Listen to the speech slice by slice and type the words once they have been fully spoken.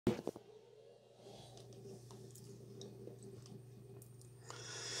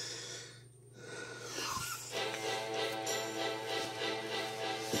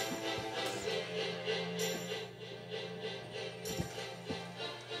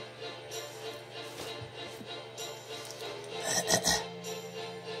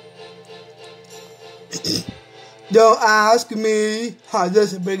Don't ask me.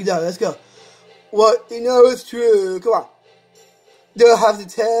 Let's break it down. Let's go. What you know is true. Come on. Don't have to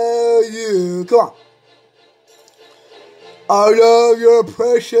tell you. Come on. I love your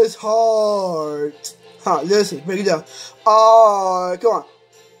precious heart. Listen, break it down. Come on.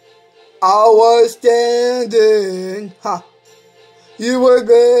 I was standing. You were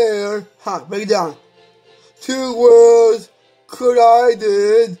there. Break it down. Two worlds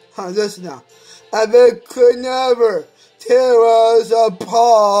collided. Listen now. And they could never tear us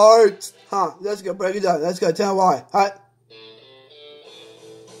apart. Let's go. Break it down. Let's go. Tell why. Alright.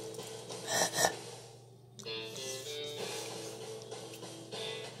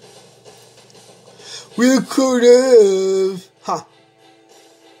 We could live,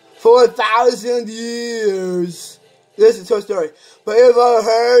 for 1,000 years. Listen to a story. But if I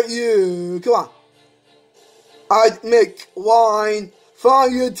hurt you, come on, I'd make wine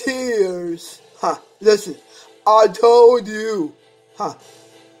from your tears. Listen, I told you,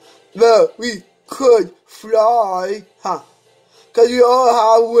 that we could fly, 'cause we all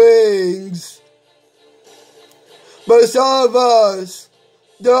have wings. But some of us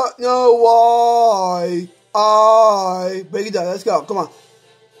don't know why. Break it down. Let's go. Come on.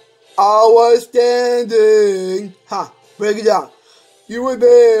 I was standing. Break it down. You were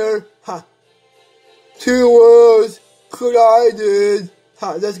there. Two worlds collided.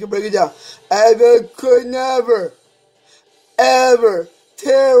 Let's go. Break it down. And they could never, ever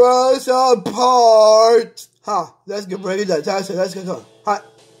tear us apart. Let's go. Break it down. Let's go. Come on.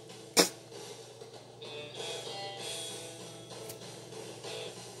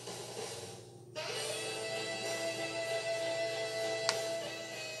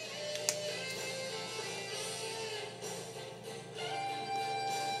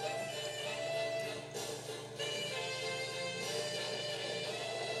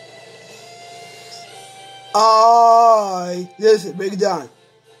 Listen, break it down.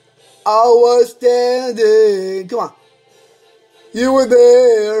 I was standing. Come on. You were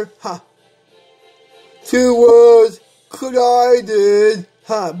there. Two worlds collided.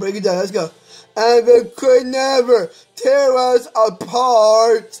 Break it down. Let's go. And they could never tear us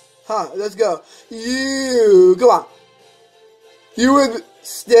apart. Let's go. Come on. You were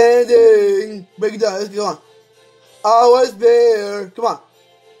standing. Break it down. Let's go. I was there. Come on.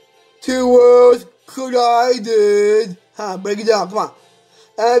 Two worlds collided. Break it down. Come on.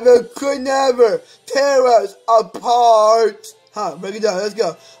 And they could never tear us apart. Break it down. Let's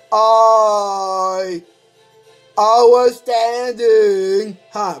go. I was standing.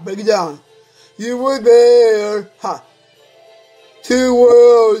 Break it down. You were there. Two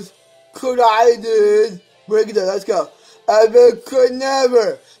worlds collided. Break it down. Let's go. And they could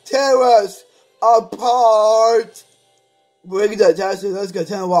never tear us apart. Break it down. Let's go.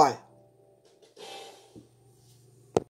 Tell me why.